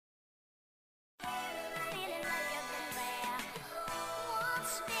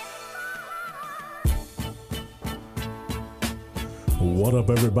What up,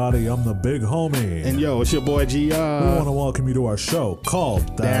 everybody? I'm the big homie. And yo, it's your boy GR. We want to welcome you to our show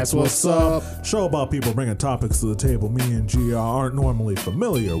called That's What's Up. Show about people bringing topics to the table me and GR aren't normally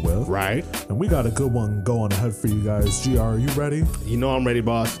familiar with. Right. And we got a good one going ahead for you guys. GR, are you ready? You know I'm ready,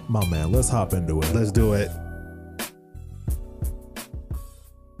 boss. My man, let's hop into it. Let's do it.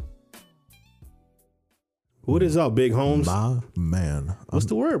 What is up, big homes? My man. What's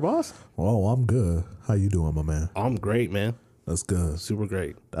the word, boss? Oh, I'm good. How you doing, my man? I'm great, man. That's good. Super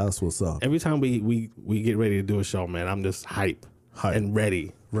great. That's what's up. Every time we get ready to do a show, man, I'm just hype. And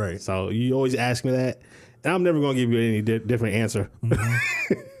ready. Right. So you always ask me that, and I'm never going to give you any different answer.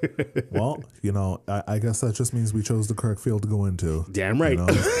 Mm-hmm. Well, you know, I guess that just means we chose the correct field to go into. Damn right. You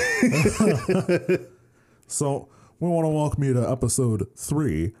know? So we want to welcome you to episode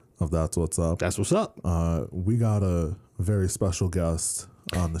 3 of That's What's Up. That's what's up. We got a very special guest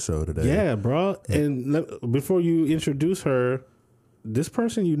on the show today. Yeah, bro. And before you introduce her, this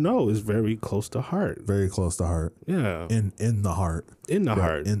person you know is very close to heart. Very close to heart. Yeah. In the heart. In the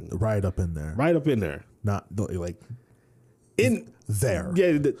heart. Right up in there. Right up in there. Not like in there.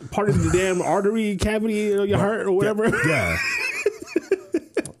 Yeah, part of the damn artery cavity of your heart or whatever. Yeah.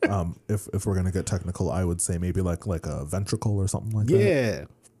 If we're gonna get technical, I would say maybe like a ventricle or something like that. Yeah.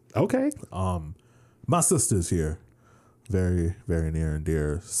 Okay. My sister's here. Very, very near and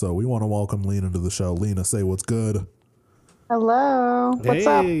dear. So we want to welcome Lena to the show. Lena, say what's good. Hello. What's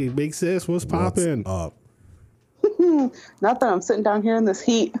up? Hey, big sis, what's popping? Up? Nothing. I'm sitting down here in this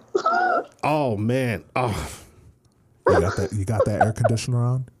heat. Oh man. Oh. You got that air conditioner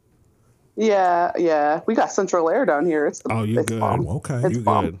on? Yeah. We got central air down here. It's you good. Bomb. Okay. It's You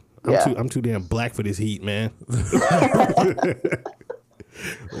bomb. good. I'm too damn black for this heat, man.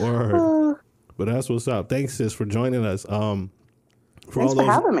 Word. But that's what's up. Thanks, sis, for joining us. Thanks for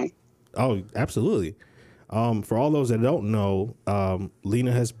having me. Oh, absolutely. For all those that don't know,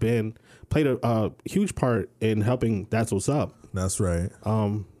 Lena has played a huge part in helping That's What's Up. That's right.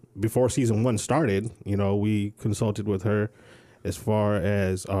 Before season 1 started, you know, we consulted with her as far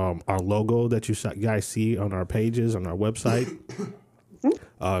as our logo that you guys see on our pages, on our website.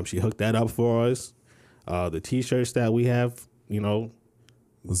 She hooked that up for us. The T-shirts that we have, you know.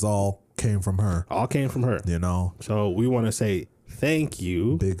 This all came from her. All came from her. You know. So we want to say thank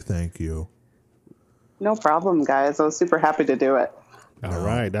you. Big thank you. No problem, guys. I was super happy to do it. All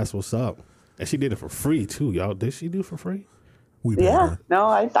right. That's what's up. And she did it for free, too, y'all. Did she do it for free? We paid her. No,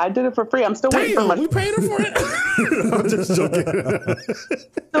 I did it for free. I'm still waiting for my we paid her for it? I'm just joking.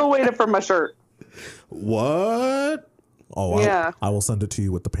 still waiting for my shirt. What? Oh, Yeah. I will send it to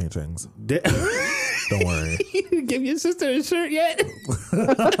you with the paintings. Don't worry. You didn't give your sister a shirt yet?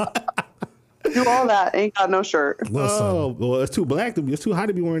 Do all that. Ain't got no shirt. Listen. Oh, well, it's too black to be. It's too hot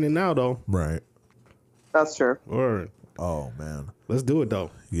to be wearing it now, though. Right. That's true. Word. Oh, man. Let's do it, though.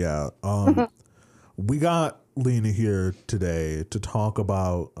 Yeah. We got Lena here today to talk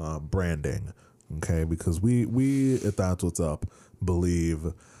about branding, okay? Because we at That's What's Up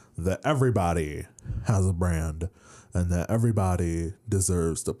believe that everybody has a brand and that everybody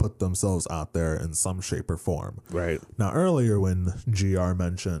deserves to put themselves out there in some shape or form. Right. Now, earlier when GR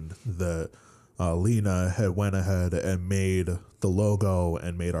mentioned that Lena had went ahead and made the logo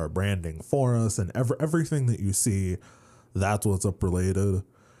and made our branding for us, and everything that you see That's What's Up related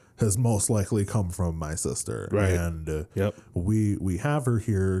has most likely come from my sister. Right. And Yep. we have her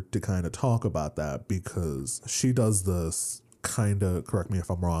here to kind of talk about that because she does this kind of, correct me if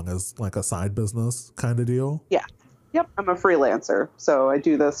I'm wrong, as like a side business kind of deal. Yeah. Yep. I'm a freelancer. So I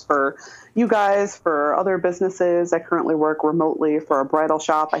do this for you guys, for other businesses. I currently work remotely for a bridal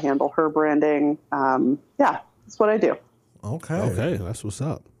shop. I handle her branding. Yeah, that's what I do. Okay. That's what's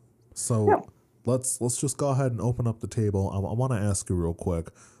up. So Yeah. let's just go ahead and open up the table. I want to ask you real quick,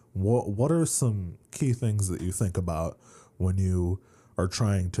 what are some key things that you think about when you are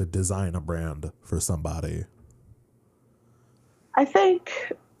trying to design a brand for somebody? I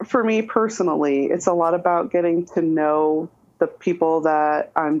think for me personally, it's a lot about getting to know the people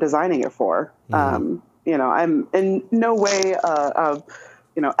that I'm designing it for. You know, I'm in no way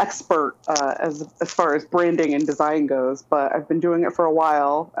expert as far as branding and design goes, but I've been doing it for a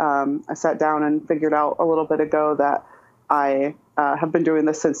while. I sat down and figured out a little bit ago that I have been doing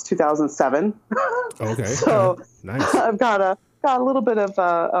this since 2007. Okay. So nice. I've got a little bit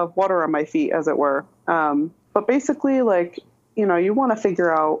of water on my feet, as it were. But basically, like, you know, you want to figure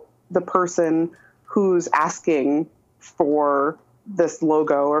out the person who's asking for this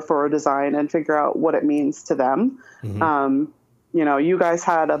logo or for a design and figure out what it means to them. you guys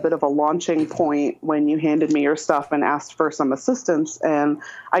had a bit of a launching point when you handed me your stuff and asked for some assistance. And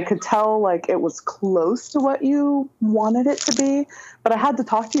I could tell like it was close to what you wanted it to be, but I had to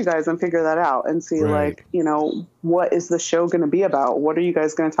talk to you guys and figure that out and see like, what is the show going to be about? What are you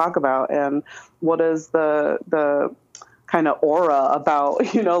guys going to talk about? And what is the kind of aura about,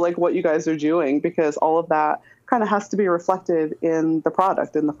 like what you guys are doing? Because all of that kind of has to be reflected in the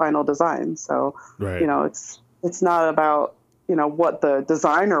product, in the final design. So, it's not about, what the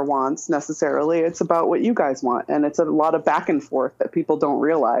designer wants necessarily. It's about what you guys want. And it's a lot of back and forth that people don't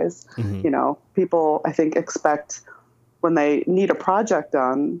realize. People, I think, expect when they need a project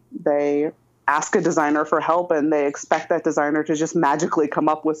done, they ask a designer for help and they expect that designer to just magically come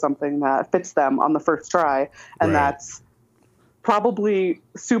up with something that fits them on the first try. And that's probably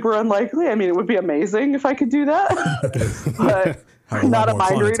super unlikely. I mean, it would be amazing if I could do that, but I'm not a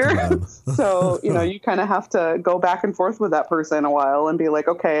mind reader. So, you kind of have to go back and forth with that person a while and be like,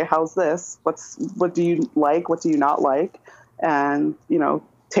 okay, how's this? What do you like? What do you not like? And,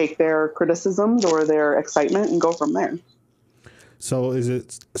 take their criticisms or their excitement and go from there. So is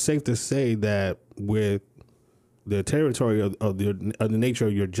it safe to say that with the territory of the nature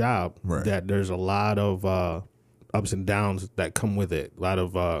of your job, that there's a lot of ups and downs that come with it? A lot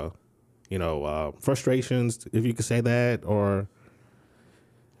of, frustrations, if you could say that, or...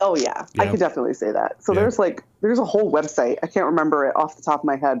 Oh, yeah. I could definitely say that. So there's a whole website. I can't remember it off the top of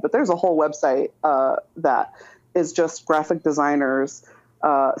my head, but there's a whole website that is just graphic designers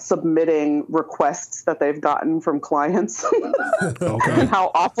submitting requests that they've gotten from clients and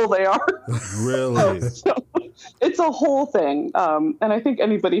how awful they are. Really? So it's a whole thing. And I think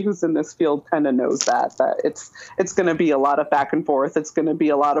anybody who's in this field kind of knows that it's going to be a lot of back and forth. It's going to be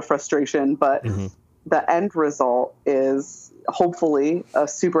a lot of frustration, but the end result is hopefully a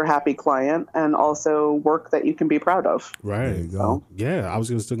super happy client and also work that you can be proud of. Right. So. Yeah, I was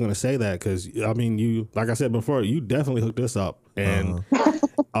still going to say that because, I mean, you, like I said before, you definitely hooked us up. And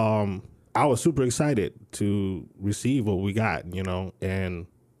I was super excited to receive what we got, and,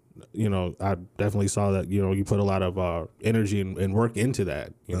 I definitely saw that, you put a lot of energy and work into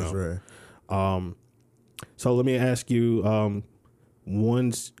that, That's right. So let me ask you,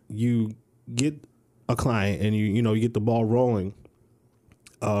 once you get a client and you get the ball rolling,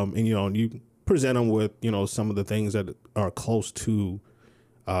 and you present them with some of the things that are close to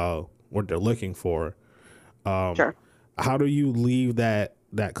what they're looking for. Sure. How do you leave that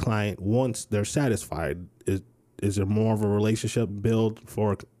client once they're satisfied? Is there more of a relationship build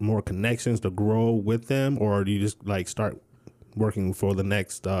for more connections to grow with them, or do you just like start working for the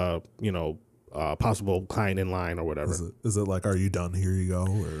next possible client in line or whatever? Is it like, are you done? Here you go.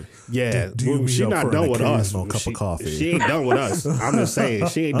 Or She's not done with us. Cup of coffee. She ain't done with us. I'm just saying,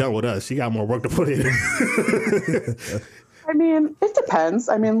 she ain't done with us. She got more work to put in. I mean, it depends.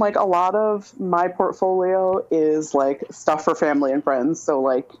 I mean, like a lot of my portfolio is like stuff for family and friends. So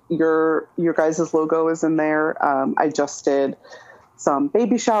like your guys' logo is in there. I just did some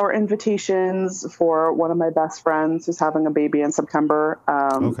baby shower invitations for one of my best friends who's having a baby in September.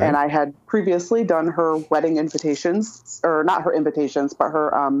 And I had previously done her wedding invitations, or not her invitations, but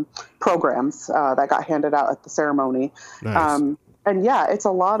her programs that got handed out at the ceremony. Nice. And yeah, it's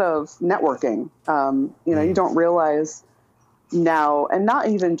a lot of networking. You don't realize now, and not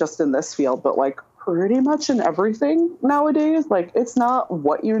even just in this field, but like pretty much in everything nowadays, like it's not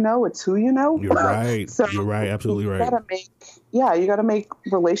what you know, it's who you know. You're right. So you're right. Absolutely right. You gotta make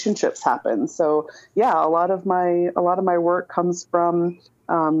relationships happen. So yeah, a lot of my work comes from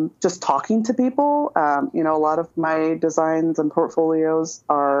just talking to people. A lot of my designs and portfolios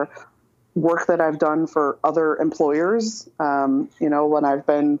are work that I've done for other employers. When I've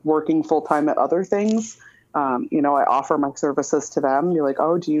been working full time at other things. I offer my services to them. You're like,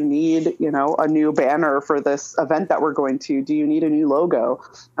 oh, do you need, a new banner for this event that we're going to? Do you need a new logo?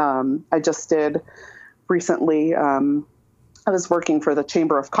 I just did recently, I was working for the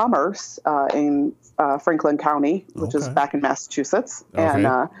Chamber of Commerce in Franklin County, which is back in Massachusetts. Okay.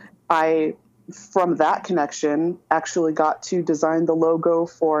 And I, from that connection, actually got to design the logo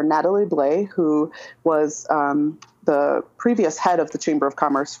for Natalie Blay, who was the previous head of the Chamber of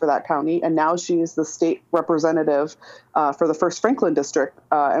Commerce for that county, and now she's the state representative for the First Franklin District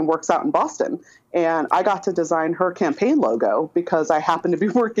and works out in Boston. And I got to design her campaign logo because I happened to be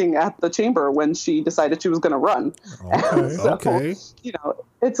working at the chamber when she decided she was going to run. Okay.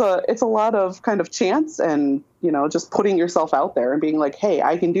 It's a lot of kind of chance and just putting yourself out there and being like, hey,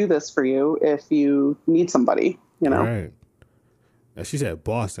 I can do this for you if you need somebody. Right. And she said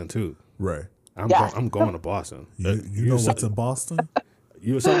Boston too. Right. I'm going to Boston. You know what's in Boston?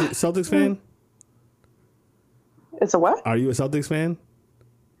 You a Celtics fan? It's a what? Are you a Celtics fan?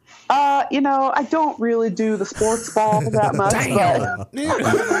 I don't really do the sports ball that much,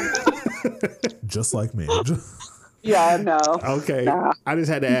 but Just like me. yeah, no. Okay. Nah. I just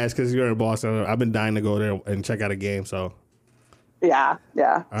had to ask because you're in Boston. I've been dying to go there and check out a game. So, Yeah.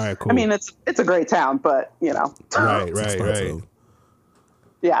 all right, cool. I mean, it's a great town, but right. Expensive.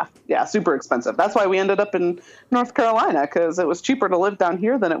 yeah, super expensive. That's why we ended up in North Carolina, because it was cheaper to live down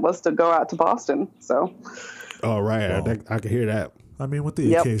here than it was to go out to Boston. So, Oh, right. Well. I can hear that. I mean, with the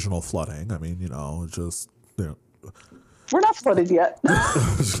Yep. occasional flooding, I mean, just we're not flooded yet.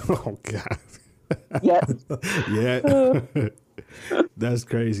 Oh, God. Yet. Yeah. That's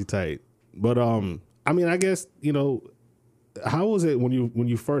crazy tight. But, I mean, I guess, how was it when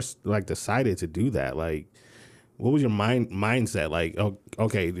you first like decided to do that? Like, what was your mindset? Like,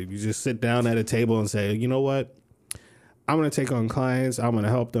 okay, did you just sit down at a table and say, you know what? I'm going to take on clients. I'm going to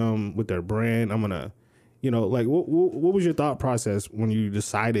help them with their brand. I'm going to, like, what was your thought process when you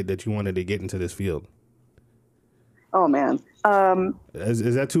decided that you wanted to get into this field? Oh man.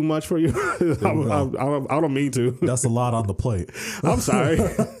 Is that too much for you? I don't mean to. that's a lot on the plate. I'm sorry.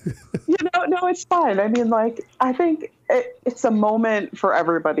 No, it's fine. I mean, like, I think it's a moment for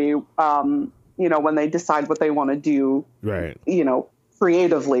everybody. When they decide what they want to do. Right.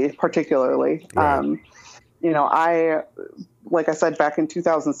 Creatively, particularly. Right. Like I said, back in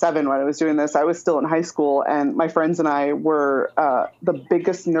 2007, when I was doing this, I was still in high school, and my friends and I were the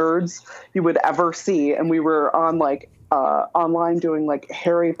biggest nerds you would ever see. And we were on online doing like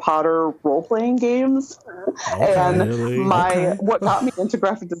Harry Potter role-playing games. And really? what got me into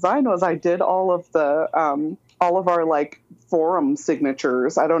graphic design was I did all of our like forum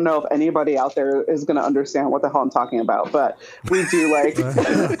signatures. I don't know if anybody out there is going to understand what the hell I'm talking about, but we do like,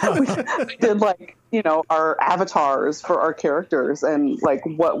 we did like, our avatars for our characters, and like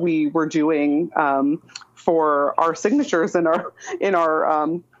what we were doing for our signatures in our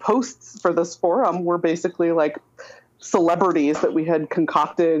posts for this forum were basically like celebrities that we had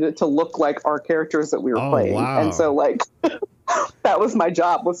concocted to look like our characters that we were playing. Wow. And so like that was my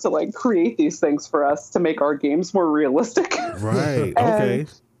job, was to like create these things for us to make our games more realistic. Right. Okay.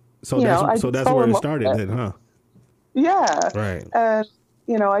 So that's where it started then, huh? Yeah. Right. And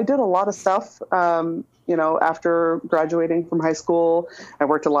I did a lot of stuff. After graduating from high school, I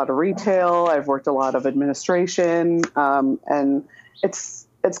worked a lot of retail. I've worked a lot of administration, and it's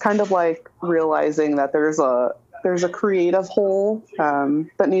kind of like realizing that there's a creative hole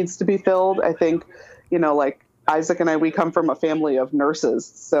that needs to be filled. I think, like Isaac and I, we come from a family of nurses.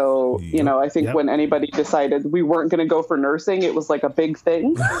 So, I think when anybody decided we weren't going to go for nursing, it was like a big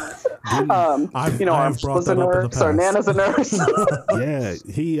thing. Our was a nurse, our Nana's a nurse. Yeah,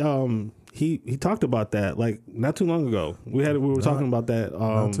 he talked about that like not too long ago. We were talking about that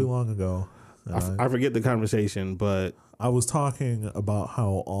Not too long ago. I forget the conversation, but I was talking about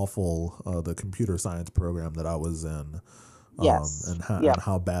how awful the computer science program that I was in, Yes. and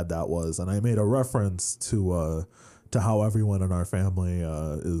how bad that was, and I made a reference to how everyone in our family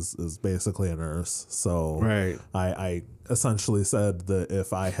is basically a nurse. So right. I essentially said that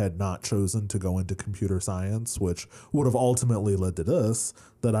if I had not chosen to go into computer science, which would have ultimately led to this,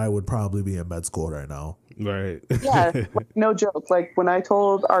 that I would probably be in med school right now. Right. Yeah, like, no joke. Like when I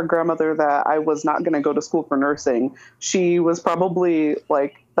told our grandmother that I was not going to go to school for nursing, she was probably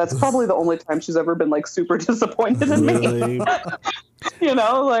like, that's probably the only time she's ever been like super disappointed in me.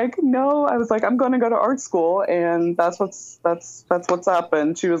 Like, no, I was like, I'm going to go to art school, and that's what's up.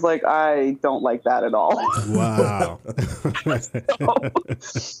 And she was like, I don't like that at all. Wow.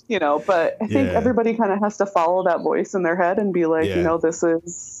 So, but I think everybody kind of has to follow that voice in their head and be like, this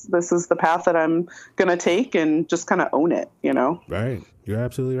is the path that I'm going to take, and just kind of own it, Right. You're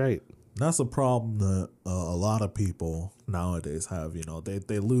absolutely right. That's a problem that a lot of people nowadays have.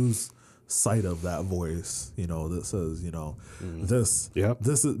 They lose sight of that voice, that says,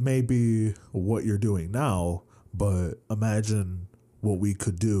 this may be what you're doing now, but imagine what we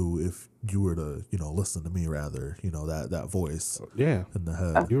could do if you were to, listen to me rather, that voice in the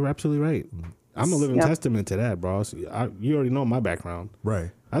head. You're absolutely right. I'm a living testament to that, bro. So you already know my background.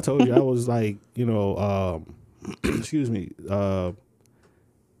 Right. I told you I was like, excuse me,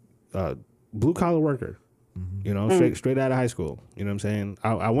 blue collar worker, straight out of high school. You know what I'm saying?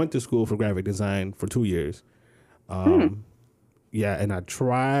 I went to school for graphic design for 2 years. Yeah, and I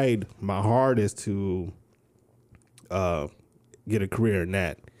tried my hardest to get a career in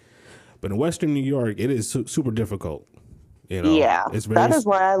that. But in Western New York, it is super difficult. Yeah, that is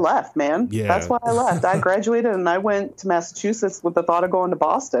why I left, man. Yeah. That's why I left. I graduated and I went to Massachusetts with the thought of going to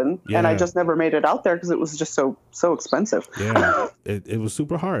Boston, and I just never made it out there because it was just so expensive. Yeah, it was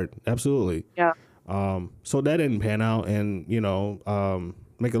super hard. Absolutely. Yeah. So that didn't pan out, and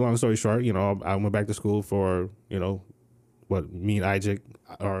make a long story short, I went back to school for what me and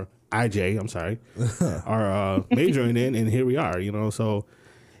IJ, I'm sorry, are majoring in, and here we are. So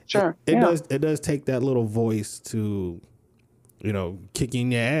Sure. it does take that little voice to kick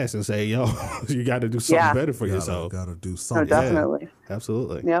in your ass and say, yo, you got to do something better for yourself. Got to do No, something. definitely. Yeah,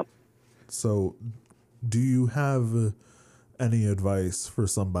 absolutely. Yep. So, do you have any advice for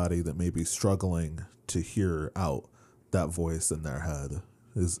somebody that may be struggling to hear out that voice in their head?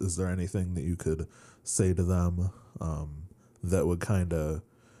 Is there anything that you could say to them that would kind of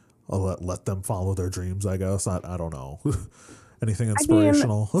let them follow their dreams, I guess? I don't know. Anything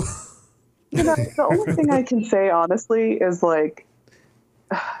inspirational? The only thing I can say, honestly, is like,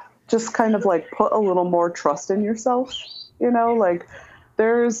 just kind of like put a little more trust in yourself. Like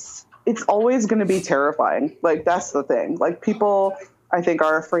it's always going to be terrifying. Like, that's the thing. Like, people, I think,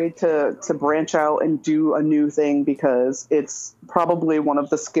 are afraid to branch out and do a new thing because it's probably one of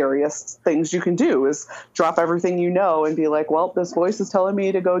the scariest things you can do is drop everything and be like, well, this voice is telling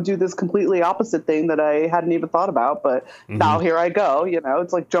me to go do this completely opposite thing that I hadn't even thought about, but now here I go.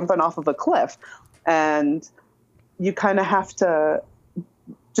 It's like jumping off of a cliff, and you kind of have to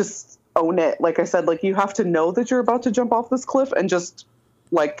just own it. Like I said, like, you have to know that you're about to jump off this cliff and just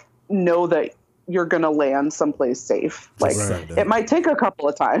like know that you're going to land someplace safe. Like, it might take a couple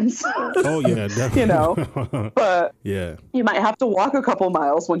of times. Oh yeah, definitely. But yeah, you might have to walk a couple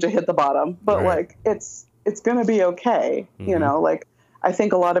miles once you hit the bottom, but like, it's going to be okay. Like, I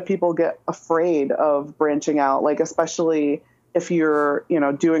think a lot of people get afraid of branching out, like, especially if you're,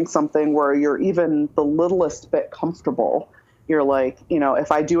 doing something where you're even the littlest bit comfortable. You're like,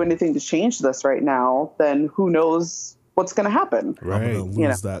 if I do anything to change this right now, then who knows what's going to happen. Right. I'm going to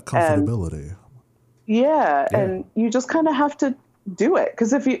lose that comfortability. And you just kind of have to do it.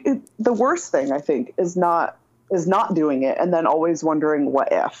 Because the worst thing, I think, is not doing it and then always wondering what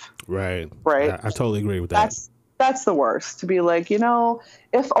if. Right. I totally agree with that. That's the worst, to be like,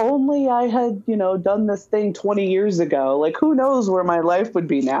 if only I had, done this thing 20 years ago, like, who knows where my life would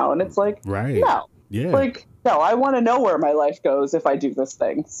be now? And it's like, no. Yeah. Like, no, I want to know where my life goes if I do this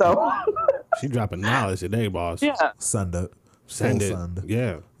thing. So she dropping knowledge today, boss. Yeah. Send it.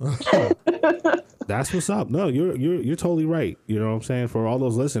 Yeah. That's what's up. No, you're totally right. You know what I'm saying? For all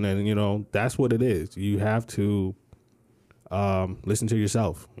those listening, that's what it is. You have to listen to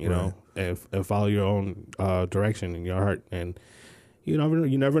yourself, know, and follow your own direction in your heart, and you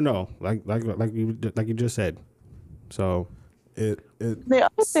never know. Like you just said. So the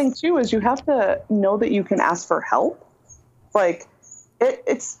other thing too is you have to know that you can ask for help. Like,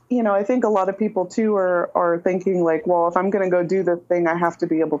 it's I think a lot of people too are thinking like, well, if I'm going to go do this thing, I have to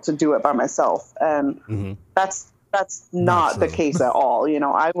be able to do it by myself, and that's not the case at all.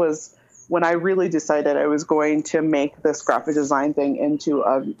 When I really decided I was going to make this graphic design thing into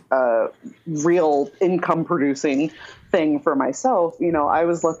a real income producing thing for myself, I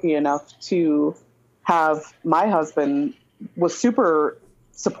was lucky enough to have my husband was super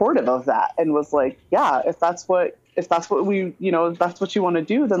supportive of that and was like, yeah, if that's what we, if that's what you want to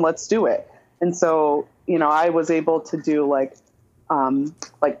do, then let's do it. And so, I was able to do like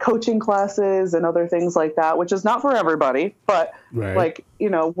coaching classes and other things like that, which is not for everybody, but like,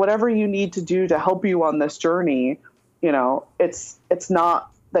 whatever you need to do to help you on this journey, it's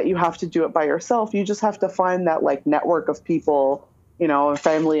not that you have to do it by yourself. You just have to find that like network of people,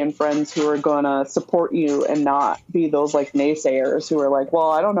 family and friends who are going to support you and not be those like naysayers who are like,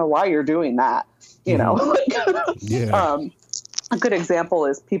 well, I don't know why you're doing that. A good example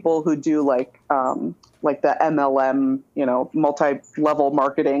is people who do like the MLM, multi-level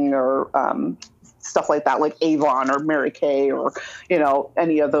marketing or stuff like that, like Avon or Mary Kay or,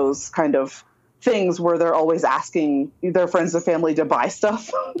 any of those kind of things where they're always asking their friends and family to buy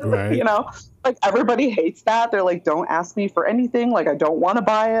stuff. Right. Like, everybody hates that. They're like, don't ask me for anything. Like, I don't want to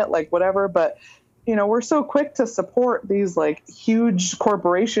buy it, like whatever. But, we're so quick to support these like huge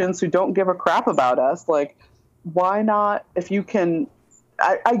corporations who don't give a crap about us. Like, why not? If you can,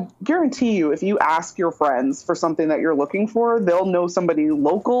 I guarantee you, if you ask your friends for something that you're looking for, they'll know somebody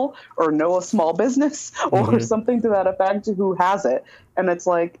local or know a small business or something to that effect who has it. And it's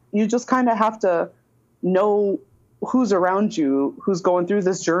like, you just kind of have to know who's around you, who's going through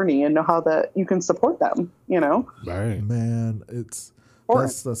this journey, and know how that you can support them, Right. Man, that's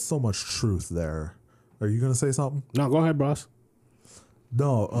so much truth there. Are you going to say something? No, go ahead, boss.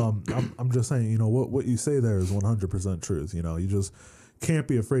 No, I'm just saying, what you say there is 100% truth. You just can't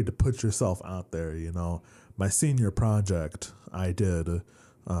be afraid to put yourself out there. My senior project, I did an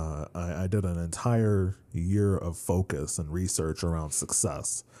entire year of focus and research around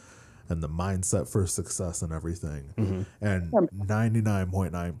success. and the mindset for success and everything. And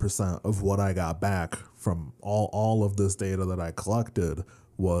 99.9% of what I got back from all of this data that I collected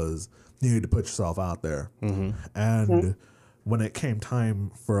was you need to put yourself out there. And when it came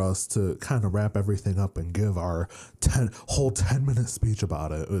time for us to kind of wrap everything up and give our 10-minute speech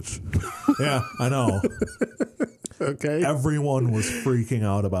about it, which, yeah, I know. Okay. Everyone was freaking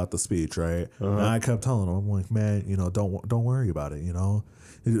out about the speech, right? And I kept telling them, I'm like, man, don't worry about it,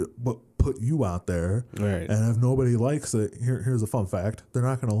 but put you out there. Right. And if nobody likes it, here's a fun fact. They're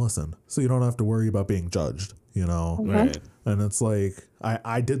not going to listen. So you don't have to worry about being judged, Right. And it's like,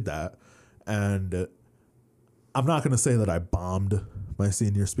 I did that. And I'm not going to say that I bombed my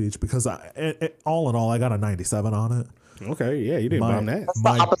senior speech because all in all, I got a 97 on it. Okay, yeah, you didn't bomb that. That's the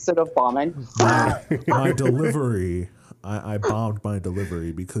opposite of bombing. My delivery, I bombed my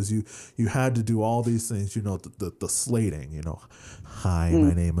delivery because you had to do all these things, the slating, hi,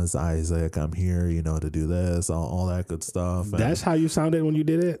 my name is Isaac. I'm here, to do this, all that good stuff. And That's how you sounded when you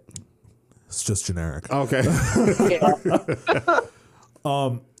did it? it's just generic. Okay.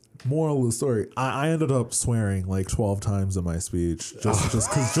 Moral of the story, I ended up swearing like 12 times in my speech just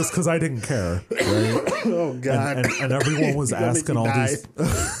because I didn't care, right? Oh God! And everyone was asking all these.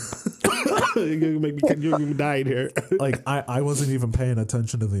 You're gonna make me die here. Like I wasn't even paying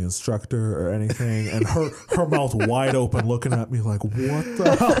attention to the instructor or anything, and her mouth wide open, looking at me like, "What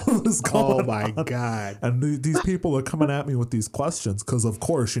the hell is going on?" Oh my God! And these people are coming at me with these questions because, of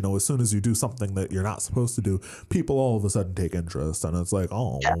course, as soon as you do something that you're not supposed to do, people all of a sudden take interest, and it's like,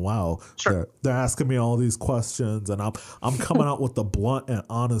 oh wow, Sure. they're asking me all these questions, and I'm coming out with the blunt and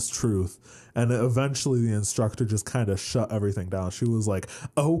honest truth. And eventually, the instructor just kind of shut everything down. She was like,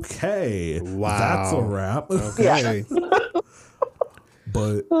 "Okay, Wow. that's a wrap." Okay.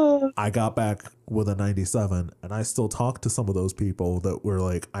 But I got back with a 97, and I still talk to some of those people that were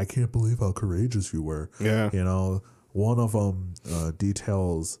like, "I can't believe how courageous you were." Yeah. One of them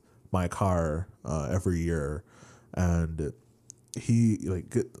details my car every year, and he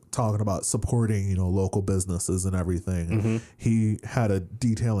talking about supporting supporting businesses and everything. He had a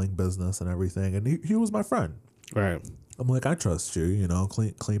detailing business and everything, and he was my friend. Right. I'm like, I trust you,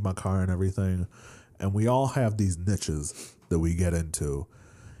 clean my car and everything. And we all have these niches that we get into.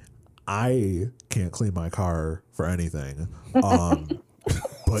 I can't clean my car for anything.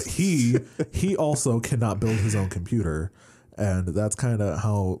 But he also cannot build his own computer. And that's kind of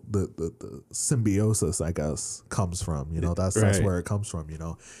how the symbiosis, I guess, comes from. That's where it comes from.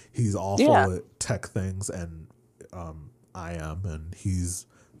 He's awful at tech things, and I am, and he's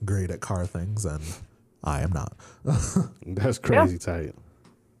great at car things, and I am not. That's crazy tight.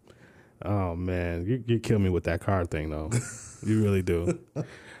 Oh man, you kill me with that car thing though. You really do.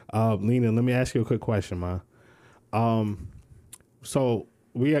 Lena, let me ask you a quick question, ma. So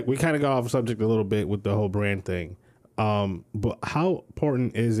we kind of got off subject a little bit with the whole brand thing. But how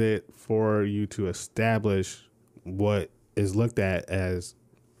important is it for you to establish what is looked at as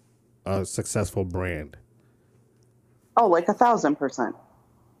a successful brand? Oh, like 1,000%.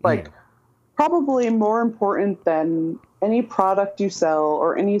 Like probably more important than any product you sell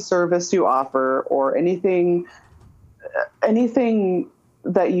or any service you offer or anything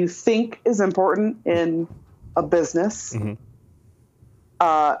that you think is important in a business.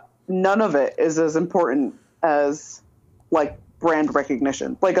 None of it is as important as like brand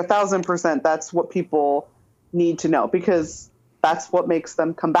recognition. Like 1,000%, that's what people need to know, because that's what makes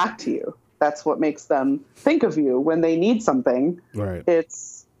them come back to you. That's what makes them think of you when they need something. Right.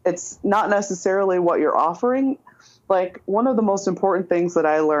 It's not necessarily what you're offering. Like one of the most important things that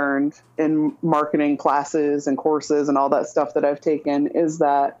I learned in marketing classes and courses and all that stuff that I've taken is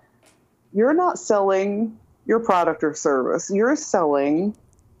that you're not selling your product or service. You're selling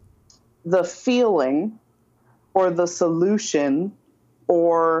the feeling or the solution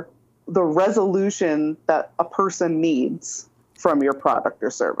or the resolution that a person needs from your product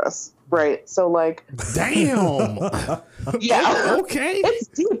or service, right? So like, damn. Yeah. Okay. It's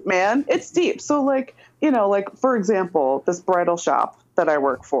deep, man. It's deep. So like, like for example, this bridal shop that I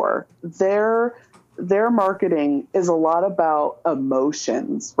work for, their marketing is a lot about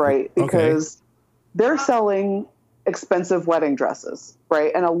emotions, right? Because they're selling expensive wedding dresses,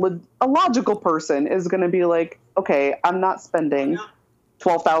 right? And a logical person is going to be like, okay, I'm not spending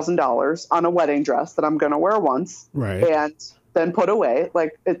 $12,000 on a wedding dress that I'm going to wear once, right, and then put away.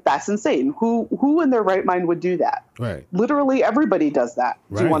 Like that's insane. Who in their right mind would do that? Right. Literally everybody does that.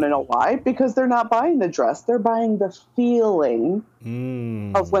 Do you Right. want to know why? Because they're not buying the dress. They're buying the feeling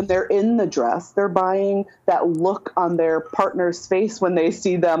of when they're in the dress. They're buying that look on their partner's face when they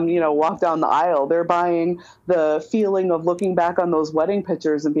see them, walk down the aisle. They're buying the feeling of looking back on those wedding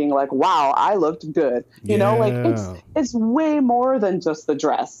pictures and being like, wow, I looked good. Like it's way more than just the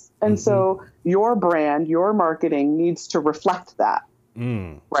dress. And so your brand, your marketing needs to reflect that.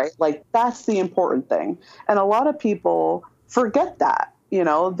 Right? Like that's the important thing. And a lot of people forget that.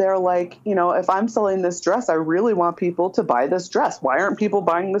 They're like, if I'm selling this dress, I really want people to buy this dress. Why aren't people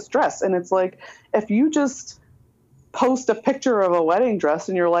buying this dress? And it's like, if you just post a picture of a wedding dress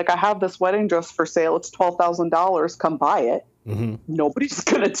and you're like, I have this wedding dress for sale, it's $12,000, come buy it. Nobody's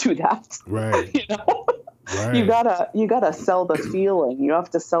going to do that. Right. Right. You gotta sell the feeling. You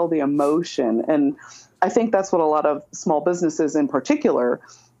have to sell the emotion. And I think that's what a lot of small businesses in particular,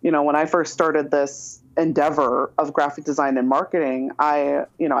 when I first started this endeavor of graphic design and marketing, I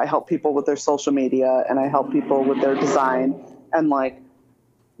help people with their social media and I help people with their design. And like,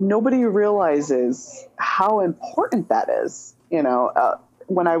 nobody realizes how important that is.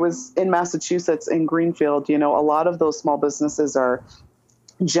 When I was in Massachusetts in Greenfield, a lot of those small businesses are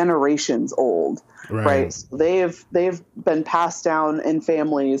generations old, right? So they've been passed down in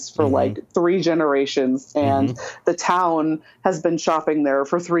families for like 3 generations, and the town has been shopping there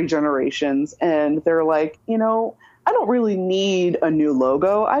for 3 generations, and they're like, I don't really need a new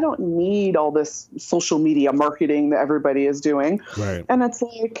logo. I don't need all this social media marketing that everybody is doing. Right. And it's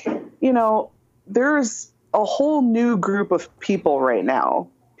like, there's a whole new group of people right now,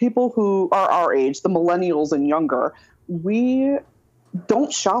 people who are our age, the millennials and younger. We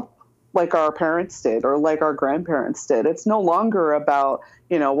don't shop like our parents did or like our grandparents did. It's no longer about,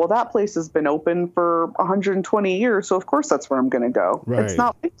 well, that place has been open for 120 years, so of course that's where I'm going to go. Right. It's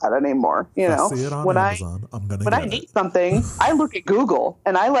not like that anymore. If I see it on Amazon, I'm going to get when I need something, I look at Google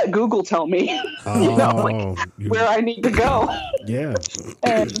and I let Google tell me, where I need to go. Yeah.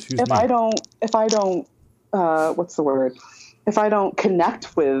 And if I don't, what's the word? If I don't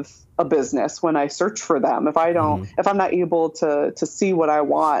connect with a business when I search for them, if I'm not able to see what I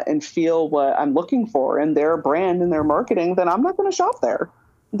want and feel what I'm looking for in their brand and their marketing, then I'm not going to shop there.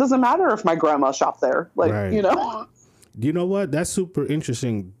 It doesn't matter if my grandma shopped there. Like, Right. You know what? That's super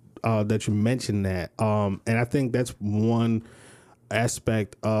interesting that you mentioned that. And I think that's one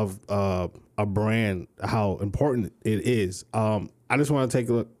aspect of a brand, how important it is. I just want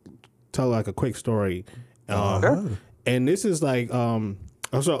to tell like a quick story. Sure. And this is like, so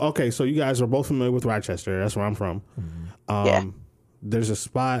you guys are both familiar with Rochester. That's where I'm from. There's a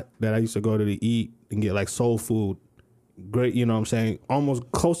spot that I used to go to eat and get like soul food. Great, you know what I'm saying?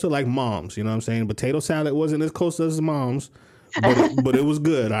 Almost close to like Mom's, you know what I'm saying? Potato salad wasn't as close as Mom's, but it was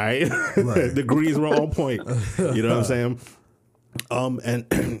good, all right? Right. The greens were on point, you know what I'm saying?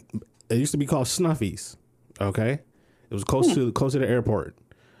 And it used to be called Snuffy's, okay? It was close to the airport.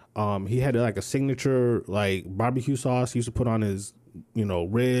 He had like a signature like barbecue sauce he used to put on his,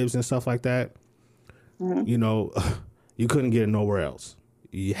 ribs and stuff like that. You couldn't get it nowhere else.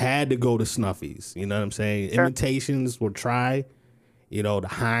 You had to go to Snuffy's. You know what I'm saying? Sure. Imitations would try. The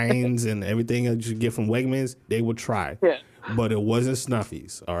Heinz and everything that you get from Wegmans, they would try. Yeah. But it wasn't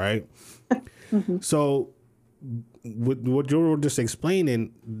Snuffy's, all right? So with what you were just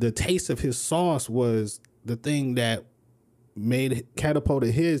explaining, the taste of his sauce was the thing that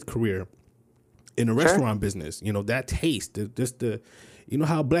catapulted his career in the restaurant business. That taste, just the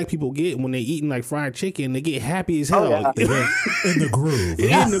how black people get when they eating like fried chicken, they get happy as hell. In the groove.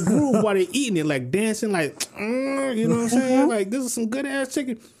 Yeah, in the groove while they eating it, like dancing, like, you know what I'm saying? Like, this is some good ass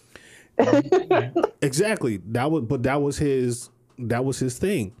chicken. Exactly. That was his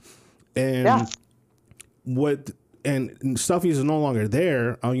thing. And and Stuffy's is no longer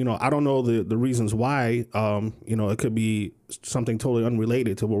there. I don't know the reasons why. It could be something totally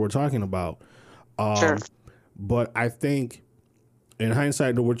unrelated to what we're talking about. Sure. But I think, in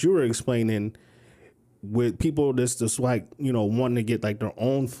hindsight, to what you were explaining, with people just like wanting to get like their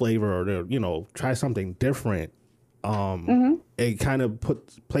own flavor or their try something different, it kind of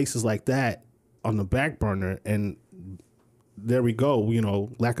puts places like that on the back burner, and there we go.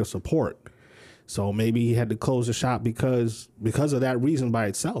 Lack of support. So maybe he had to close the shop because of that reason by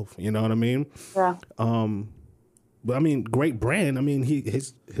itself. You know what I mean? Yeah. But I mean, great brand. I mean,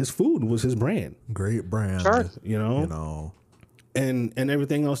 his food was his brand. Great brand. Sure. And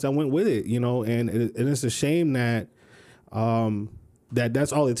everything else that went with it. And it's a shame that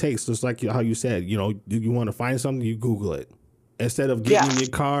that's all it takes. Just like how you said, you want to find something, you Google it. Instead of getting in your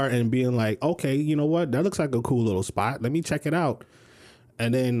car and being like, okay, you know what? That looks like a cool little spot. Let me check it out.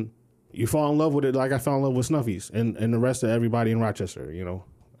 And then you fall in love with it like I fell in love with Snuffy's and the rest of everybody in Rochester, you know.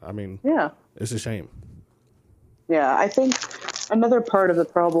 I mean, Yeah. it's a shame. Yeah, I think another part of the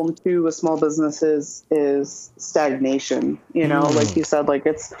problem too with small businesses is stagnation. You know, like you said, like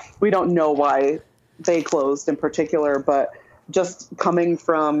we don't know why they closed in particular, but just coming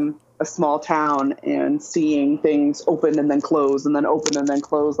from a small town and seeing things open and then close and then open and then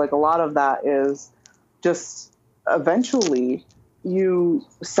close, like a lot of that is just eventually you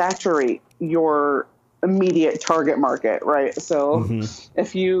saturate your immediate target market, right? So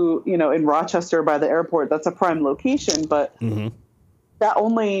if you know, in Rochester by the airport, that's a prime location, but that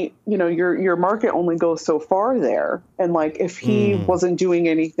only, you know, your market only goes so far there. And like, if he wasn't doing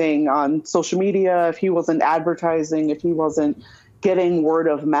anything on social media, if he wasn't advertising, if he wasn't getting word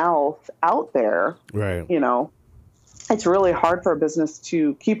of mouth out there, right? You know, it's really hard for a business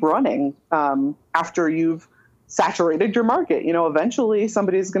to keep running after you've saturated your market. You know, eventually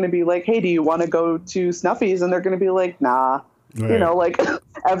somebody's going to be like, hey, do you want to go to Snuffy's? And they're going to be like, nah. Right. You know, like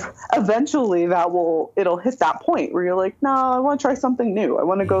eventually it'll hit that point where you're like, no, I want to try something new. I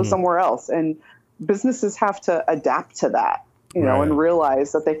want to go somewhere else. And businesses have to adapt to that, you know, and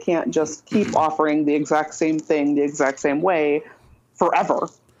realize that they can't just keep offering the exact same thing the exact same way forever.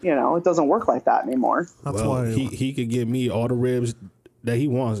 You know, it doesn't work like that anymore. That's why he could give me all the ribs that he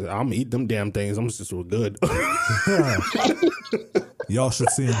wants. I'm gonna eat them damn things. I'm just so good. Y'all should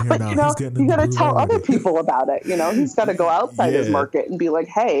see him here now. You know, he's getting. You got to tell other people about it. You know, he's got to go outside his market and be like,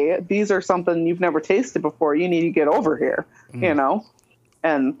 "Hey, these are something you've never tasted before. You need to get over here." You know,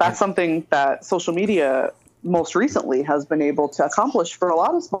 and that's something that social media most recently has been able to accomplish for a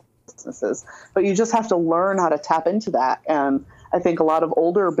lot of small businesses. But you just have to learn how to tap into that. And I think a lot of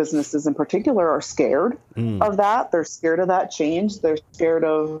older businesses in particular are scared of that. They're scared of that change. They're scared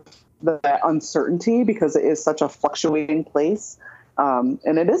of the uncertainty because it is such a fluctuating place. And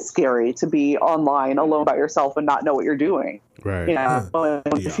it is scary to be online alone by yourself and not know what you're doing. Right. You know,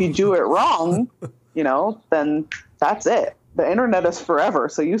 if you do it wrong, you know, then that's it. The internet is forever.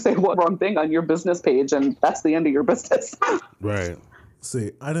 So you say one wrong thing on your business page and that's the end of your business. Right.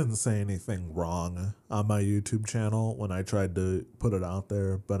 See, I didn't say anything wrong on my YouTube channel when I tried to put it out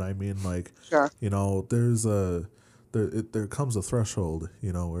there, but I mean, like, you know, there comes a threshold,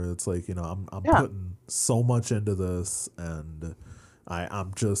 you know, where it's like, you know, I'm putting so much into this and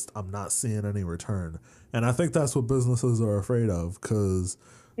I'm not seeing any return. And I think that's what businesses are afraid of because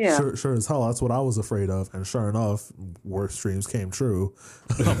sure as hell, that's what I was afraid of. And sure enough, worst dreams came true.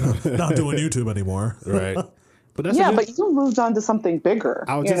 I'm not doing YouTube anymore. Right. But but you moved on to something bigger.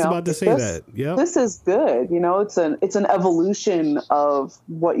 I was just about to say that. Yeah, this is good. You know, it's an evolution of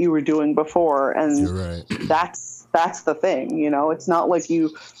what you were doing before, and you're right. That's the thing. You know, it's not like you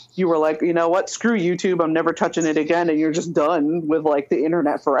were like, you know what, screw YouTube, I'm never touching it again, and you're just done with like the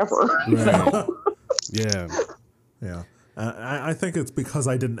internet forever. Right. You know? Yeah. I think it's because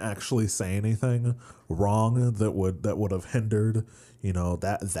I didn't actually say anything wrong that would have hindered, you know,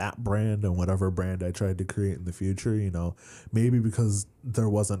 that brand and whatever brand I tried to create in the future. You know, maybe because there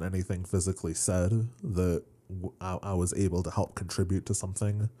wasn't anything physically said that I was able to help contribute to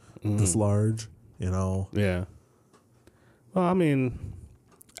something this large. You know. Yeah. Well, I mean,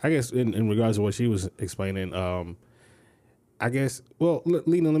 I guess in regards to what she was explaining, I guess, well,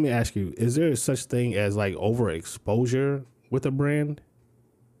 Lena, let me ask you, is there such thing as like overexposure with a brand?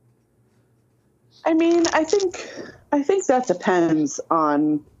 I mean, I think that depends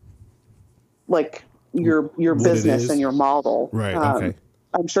on like your business and your model. Right. Okay.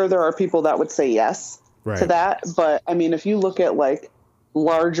 I'm sure there are people that would say yes to that. But I mean, if you look at like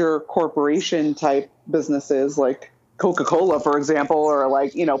larger corporation type businesses like Coca-Cola, for example, or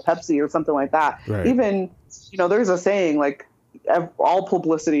like, you know, Pepsi or something like that, even, you know, there's a saying like, all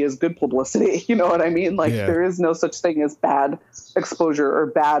publicity is good publicity. You know what I mean? Like there is no such thing as bad exposure or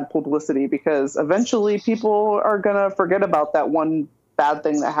bad publicity because eventually people are going to forget about that one bad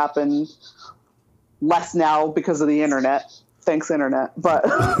thing that happened less now because of the internet. Thanks, internet. But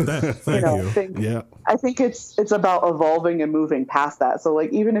Thank you. I think it's about evolving and moving past that. So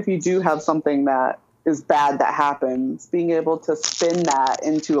like, even if you do have something that is bad that happens, being able to spin that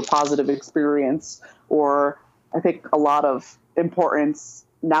into a positive experience, or I think a lot of importance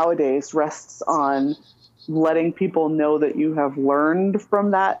nowadays rests on letting people know that you have learned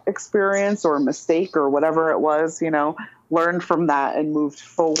from that experience or mistake or whatever it was, you know, learned from that and moved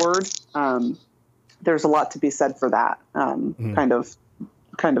forward. There's a lot to be said for that kind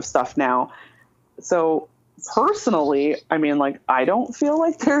of stuff now. So personally, I mean, like, I don't feel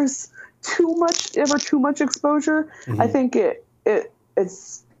like there's too much exposure. I think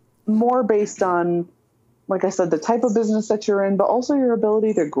it's more based on like I said, the type of business that you're in, but also your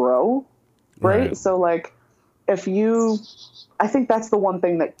ability to grow. Right. So like if you, I think that's the one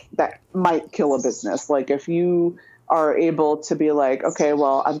thing that might kill a business. Like if you are able to be like, okay,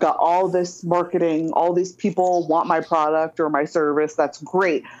 well, I've got all this marketing, all these people want my product or my service. That's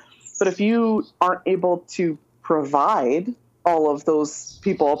great. But if you aren't able to provide all of those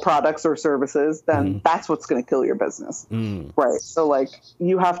people products or services, then that's what's going to kill your business. Right. So like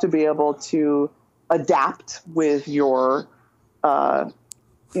you have to be able to adapt with your,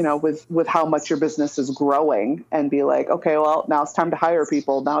 with how much your business is growing and be like, okay, well, now it's time to hire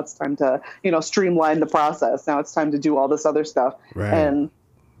people. Now it's time to, streamline the process. Now it's time to do all this other stuff. Right. And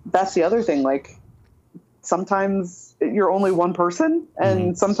that's the other thing. Like sometimes you're only one person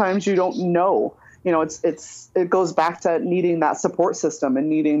and sometimes you don't know, it goes back to needing that support system and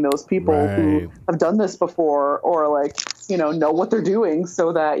needing those people who have done this before or like, know what they're doing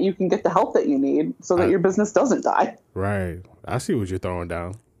so that you can get the help that you need so that your business doesn't die. Right. I see what you're throwing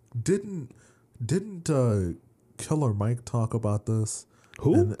down. Didn't Killer Mike talk about this?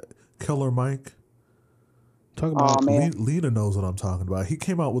 Who? And Killer Mike? Talk about Lena knows what I'm talking about. He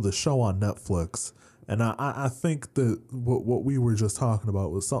came out with a show on Netflix, and I think that what we were just talking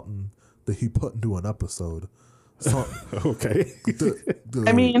about was something that he put into an episode. So, okay.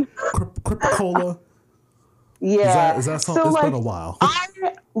 Cryptocola. Yeah. Is that something? It's been a while. I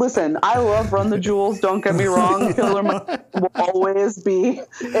love Run the Jewels. Don't get me wrong. Killer Mike will always be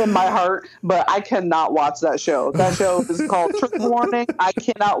in my heart, but I cannot watch that show. That show is called Trigger Warning. I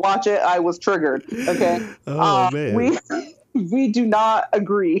cannot watch it. I was triggered. Okay. Man. We do not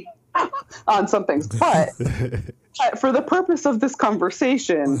agree on some things, but for the purpose of this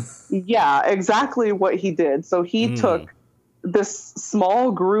conversation, yeah, exactly what he did. So he took this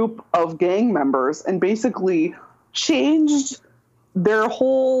small group of gang members and basically changed their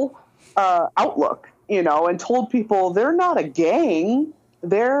whole outlook, and told people they're not a gang,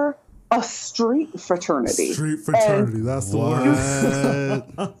 they're a street fraternity. That's the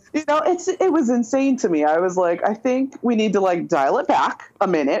word. It was insane to me. I was like, I think we need to like dial it back a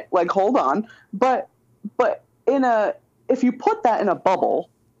minute, like hold on. But if you put that in a bubble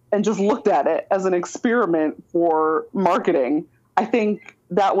and just looked at it as an experiment for marketing, I think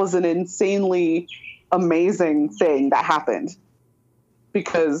that was an insanely amazing thing that happened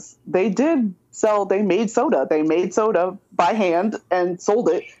because they made soda by hand and sold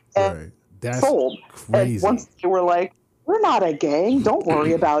it and sold. Crazy. And once they were like, we're not a gang, don't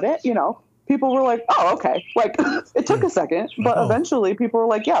worry about it. People were like, oh, okay. Like it took a second, but eventually people were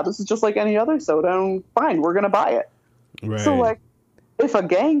like, yeah, this is just like any other soda and fine, we're going to buy it. Right. So like, if a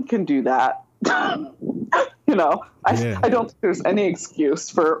gang can do that, I don't think there's any excuse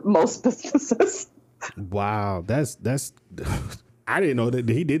for most businesses. Wow. That's I didn't know that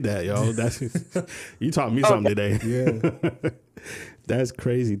he did that, yo. You taught me something today. Yeah. That's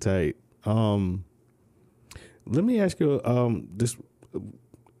crazy tight. Let me ask you this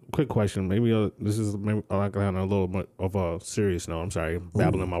quick question. Maybe this is like on a little bit of a serious note. I'm sorry,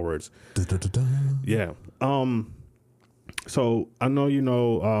 babbling my words. Yeah. So I know you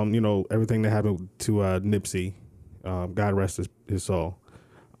know everything that happened to Nipsey. God rest his soul.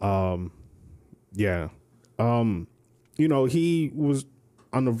 Yeah. He was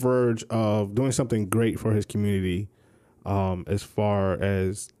on the verge of doing something great for his community, as far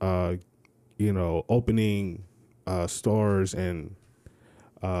as opening stores and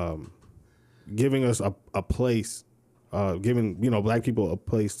giving us a place, giving Black people a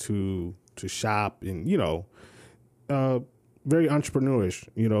place to shop and very entrepreneurish,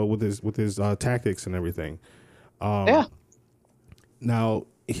 with his tactics and everything. Yeah. Now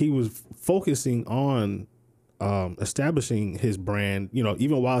he was focusing on establishing his brand,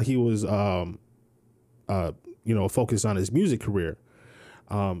 even while he was focused on his music career.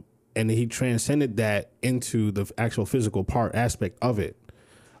 And he transcended that into the actual physical part aspect of it,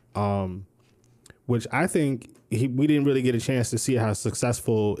 which I think we didn't really get a chance to see how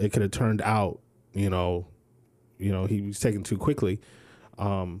successful it could have turned out. He was taken too quickly.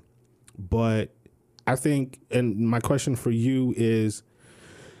 But I think, and my question for you is,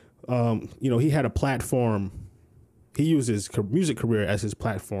 he had a platform. He used his music career as his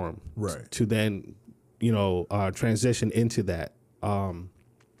platform, right, to then, transition into that.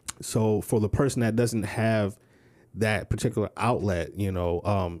 So for the person that doesn't have that particular outlet,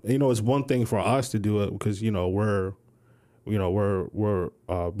 it's one thing for us to do it because, we're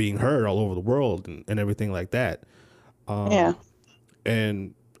being heard all over the world and everything like that. Yeah.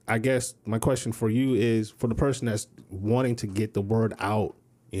 And I guess my question for you is for the person that's wanting to get the word out,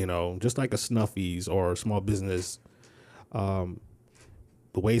 just like a Snuffy's or a small business, the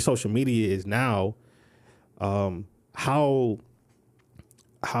way social media is now, how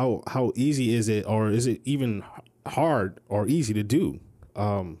easy is it, or is it even hard or easy to do,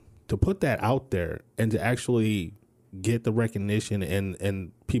 to put that out there and to actually get the recognition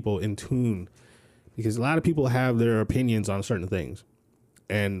and people in tune? Because a lot of people have their opinions on certain things,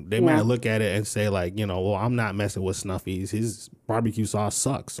 and they might look at it and say, like, you know, well, I'm not messing with Snuffy's. His barbecue sauce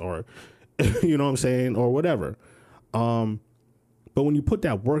sucks, or, you know what I'm saying, or whatever. But when you put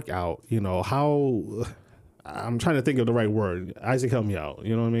that work out, you know, how, I'm trying to think of the right word. Isaac, help me out.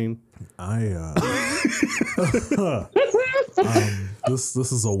 You know what I mean? This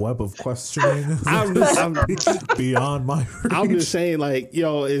is a web of questioning. I'm beyond my reach. I'm just saying, like,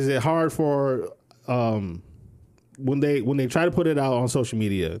 yo, is it hard for, when they try to put it out on social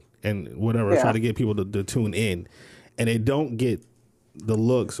media and whatever, try to get people to tune in, and they don't get the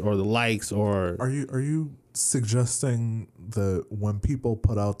looks or the likes, or are you suggesting that when people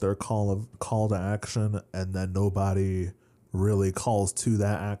put out their call to action and then nobody really calls to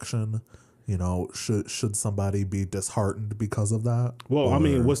that action, you know, should somebody be disheartened because of that? Well, I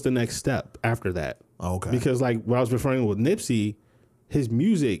mean, what's the next step after that? Okay. Because like what I was referring with Nipsey, his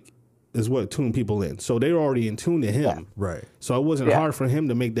music is what tuned people in. So they were already in tune to him. Yeah. Right. So it wasn't hard for him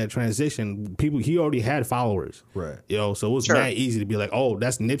to make that transition. He already had followers. Right. You know, so it was that easy to be like, oh,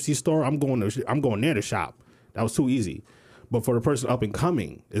 that's Nipsey's store. I'm going there to shop. That was too easy. But for the person up and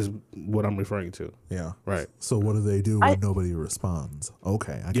coming is what I'm referring to. Yeah. Right. So what do they do when nobody responds?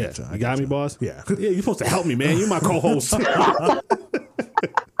 Okay, I get you. You got me, boss? Yeah. Yeah, you're supposed to help me, man. You're my co-host.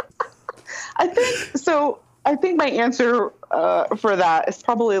 I think my answer for that is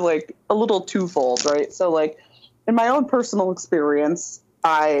probably like a little twofold, right? So like in my own personal experience,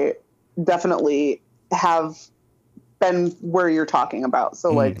 I definitely have been where you're talking about.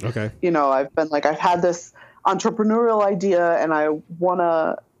 So like, you know, I've had this entrepreneurial idea and I want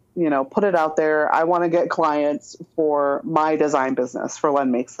to, you know, put it out there. I want to get clients for my design business, for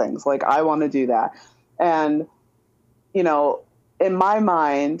Len Makes Things. Like I want to do that. And, you know, in my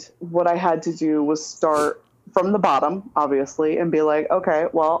mind, what I had to do was start from the bottom, obviously, and be like, okay,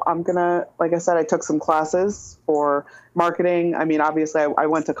 well, I'm going to, like I said, I took some classes for marketing. I mean, obviously I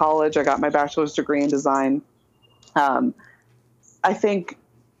went to college. I got my bachelor's degree in design. I think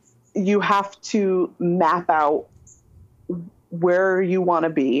you have to map out where you want to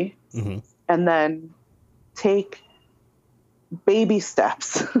be and then take baby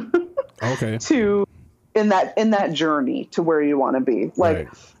steps to in that journey to where you want to be. Like,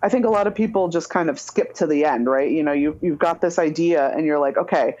 I think a lot of people just kind of skip to the end, right? You know, you've got this idea and you're like,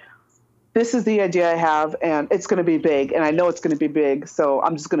 okay, this is the idea I have and it's going to be big and I know it's going to be big. So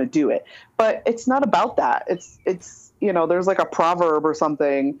I'm just going to do it. But it's not about that. It's, you know, there's like a proverb or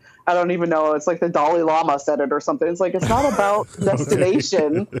something. I don't even know. It's like the Dalai Lama said it or something. It's like, it's not about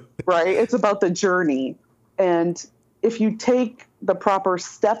destination, right? It's about the journey. And if you take the proper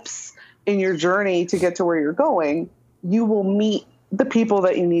steps in your journey to get to where you're going, you will meet the people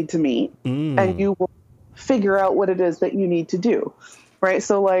that you need to meet and you will figure out what it is that you need to do. Right.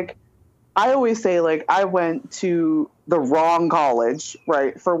 So like, I always say, like, I went to the wrong college,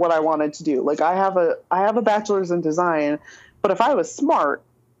 right, for what I wanted to do. Like, I have a bachelor's in design, but if I was smart,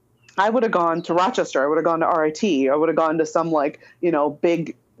 I would have gone to Rochester. I would have gone to RIT. I would have gone to some, like, you know,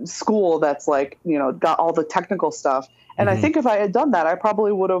 big school that's, like, you know, got all the technical stuff. And I think if I had done that, I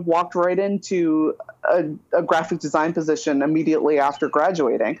probably would have walked right into a graphic design position immediately after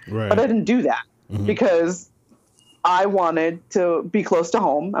graduating. Right. But I didn't do that because I wanted to be close to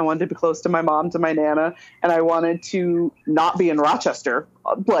home. I wanted to be close to my mom, to my Nana, and I wanted to not be in Rochester.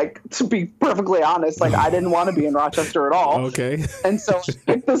 Like, to be perfectly honest, like, I didn't want to be in Rochester at all. Okay. And so I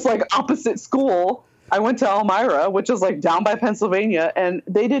picked this, like, opposite school. I went to Elmira, which is, like, down by Pennsylvania, and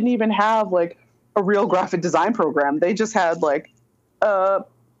they didn't even have, like, a real graphic design program. They just had, like, a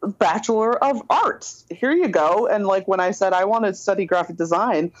Bachelor of Arts. Here you go. And, like, when I said I wanted to study graphic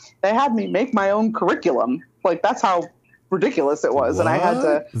design, they had me make my own curriculum. Like, that's how ridiculous it was. What? And I had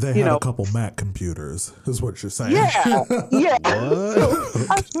to, they had a couple Mac computers, is what you're saying. Yeah. Yeah.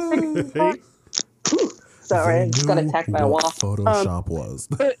 Sorry, I just got attacked by a wall. Photoshop was.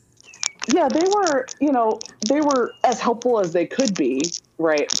 But, yeah, they were, you know, they were as helpful as they could be,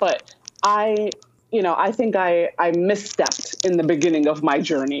 right? But I think I misstepped in the beginning of my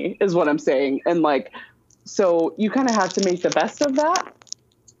journey, is what I'm saying. And, like, so you kind of have to make the best of that.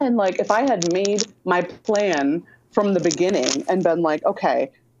 And, like, if I had made my plan from the beginning and been like,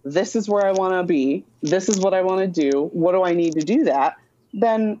 okay, this is where I want to be, this is what I want to do, what do I need to do that,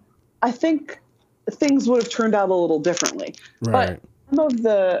 then I think things would have turned out a little differently. Right. But I'm of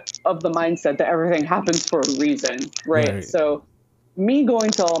the mindset that everything happens for a reason, right? So me going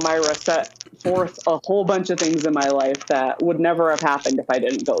to Elmira set forth a whole bunch of things in my life that would never have happened if I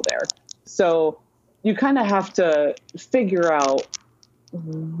didn't go there. So you kind of have to figure out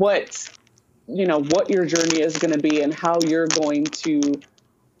what your journey is going to be and how you're going to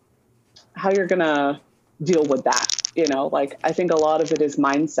deal with that. Like, I think a lot of it is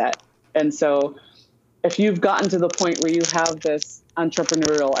mindset. And so if you've gotten to the point where you have this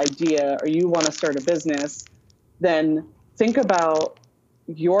entrepreneurial idea or you want to start a business, then think about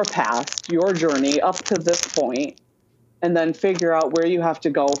your past, your journey up to this point, and then figure out where you have to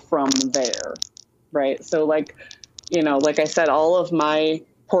go from there. Right. So like I said, all of my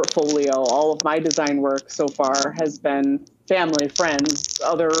portfolio, all of my design work so far has been family, friends,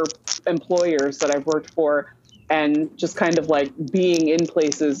 other employers that I've worked for, and just kind of like being in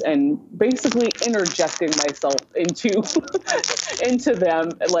places and basically interjecting myself into them,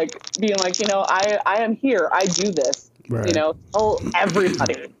 like being like, I am here, I do this, right. Tell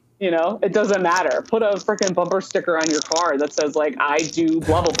everybody, it doesn't matter. Put a freaking bumper sticker on your car that says like, I do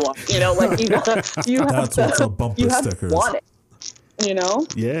blah, blah, blah, like you have to want it,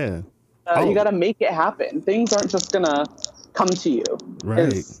 Yeah. You got to make it happen. Things aren't just going to come to you.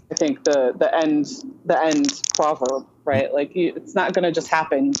 Right. Is, I think the end proverb, right? Like it's not going to just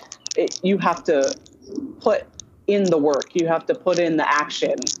happen. You have to put in the work. You have to put in the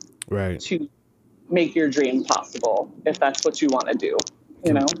action, right, to make your dream possible. If that's what you want to do,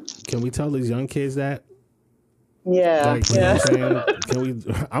 Can we tell these young kids that? Yeah. Like, yeah. You know what I'm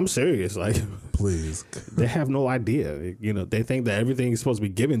saying? I'm serious. Like, please. They have no idea. They think that everything is supposed to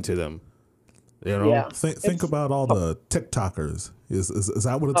be given to them. Yeah. Think about all the TikTokers. Is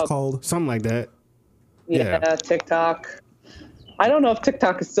that what it's called? Something like that. Yeah, TikTok. I don't know if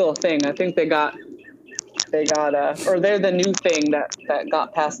TikTok is still a thing. I think they got or they're the new thing that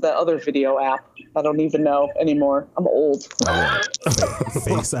got past the other video app. I don't even know anymore. I'm old.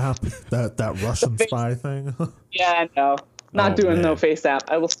 Face app? That Russian spy thing? Yeah, no. Not doing no face app.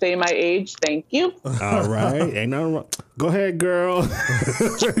 I will stay my age. Thank you. All right. Ain't nothing wrong. Go ahead, girl.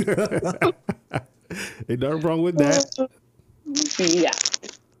 Ain't nothing wrong with that. Yeah.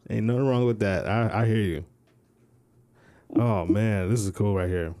 Ain't nothing wrong with that. I hear you. Oh man, this is cool right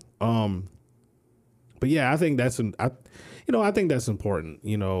here. But yeah, I think that's important.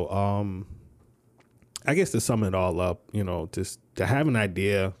 I guess to sum it all up, just to have an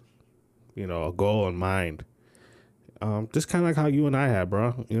idea, a goal in mind. Just kind of like how you and I had,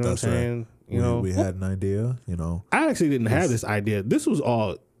 bro. You know That's what I'm saying? We had an idea, I actually didn't have this idea. This was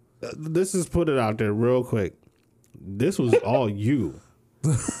all, let's just put it out there real quick. This was all you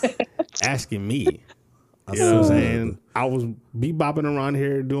asking me. You know what I'm saying? I was bebopping around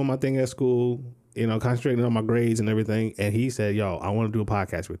here doing my thing at school, concentrating on my grades and everything. And he said, yo, I want to do a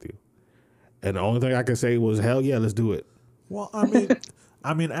podcast with you. And the only thing I could say was, hell yeah, let's do it. Well,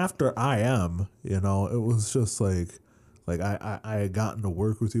 I mean, after I Am, it was just like I had gotten to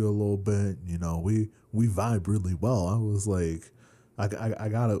work with you a little bit. We vibe really well. I was like,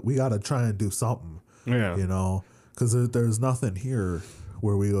 we gotta try and do something. Yeah. Because there's nothing here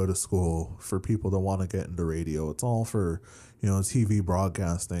where we go to school for people that want to get into radio. It's all for TV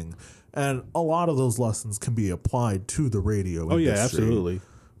broadcasting, and a lot of those lessons can be applied to the radio industry. Yeah, absolutely.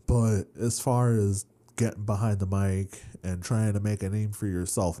 But as far as getting behind the mic and trying to make a name for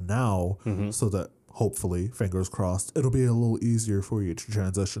yourself now, so that hopefully, fingers crossed, it'll be a little easier for you to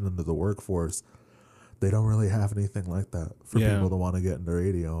transition into the workforce. They don't really have anything like that for people that want to get into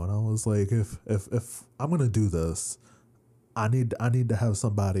radio. And I was like, if I'm gonna do this, I need to have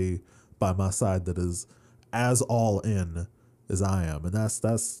somebody by my side that is as all in as I am, and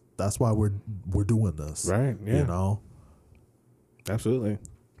that's why we're doing this, right? Yeah, absolutely.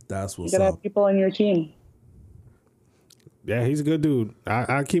 That's what's you gotta up. have people on your team. Yeah, he's a good dude.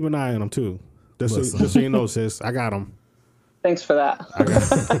 I keep an eye on him too. Just so you know, sis, I got him. Thanks for that.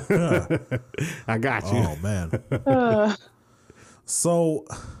 I got you. Oh man. So,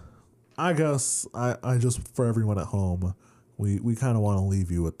 I guess I just, for everyone at home, we kind of want to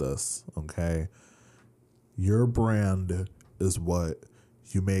leave you with this. Okay, your brand is what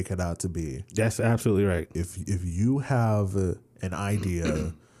you make it out to be. That's absolutely right. If you have an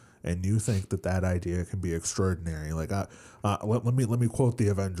idea and you think that idea can be extraordinary, like let me quote the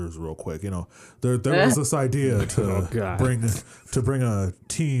Avengers real quick. There was this idea to bring a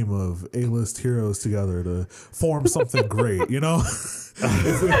team of A-list heroes together to form something great. If you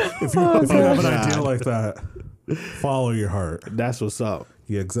have an idea like that, follow your heart. That's what's up.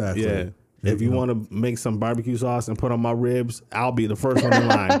 Yeah, exactly. Yeah. If you want to make some barbecue sauce and put on my ribs, I'll be the first one in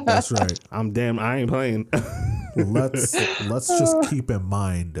line. That's right. I ain't playing. Let's just keep in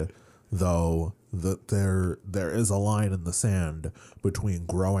mind, though, that there is a line in the sand between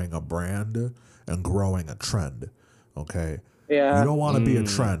growing a brand and growing a trend. Okay. Yeah. You don't want to be a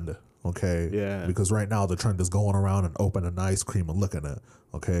trend. Okay. Yeah. Because right now the trend is going around and opening ice cream and licking it.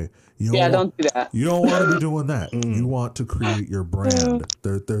 Okay. Don't do that. You don't want to be doing that. You want to create your brand.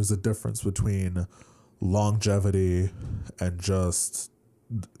 There's a difference between longevity and just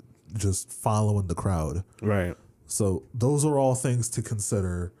following the crowd. Right. So those are all things to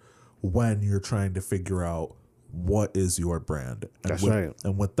consider when you're trying to figure out what is your brand. That's right.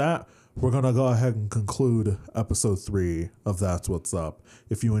 And with that, we're going to go ahead and conclude episode 3 of That's What's Up.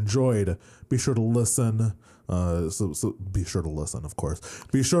 If you enjoyed, be sure to listen. So be sure to listen, of course.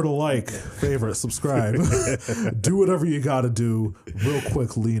 Be sure to like, favorite, subscribe. Do whatever you got to do. Real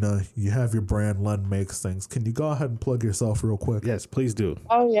quick, Lena, you have your brand, Len Makes Things. Can you go ahead and plug yourself real quick? Yes, please do.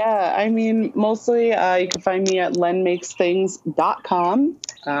 Oh, yeah. I mean, mostly you can find me at lenmakesthings.com.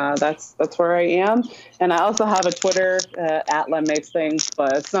 That's where I am. And I also have a Twitter at Len Makes Things,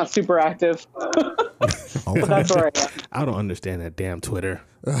 but it's not super active. But that's where I am. I don't understand that damn Twitter.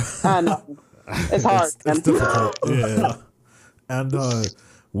 No. It's hard. It's difficult. Yeah. And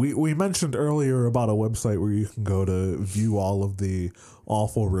we mentioned earlier about a website where you can go to view all of the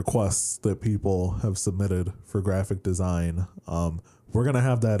awful requests that people have submitted for graphic design. We're gonna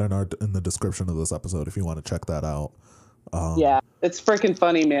have that in the description of this episode if you want to check that out. Yeah, it's freaking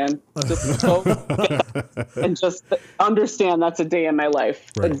funny, man. Just go and just understand that's a day in my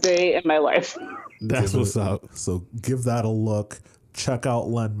life. Right. A day in my life. That's what's up. So give that a look. Check out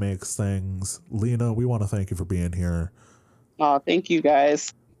Len Makes Things. Lena, we want to thank you for being here. Oh, thank you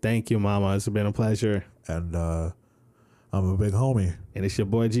guys. Thank you, Mama. It's been a pleasure. And I'm a big homie. And it's your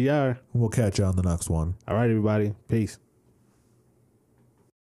boy GR. We'll catch you on the next one. All right, everybody. Peace.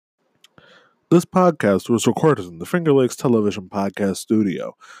 This podcast was recorded in the Finger Lakes Television Podcast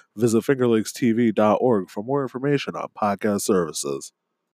Studio. Visit fingerlakestv.org for more information on podcast services.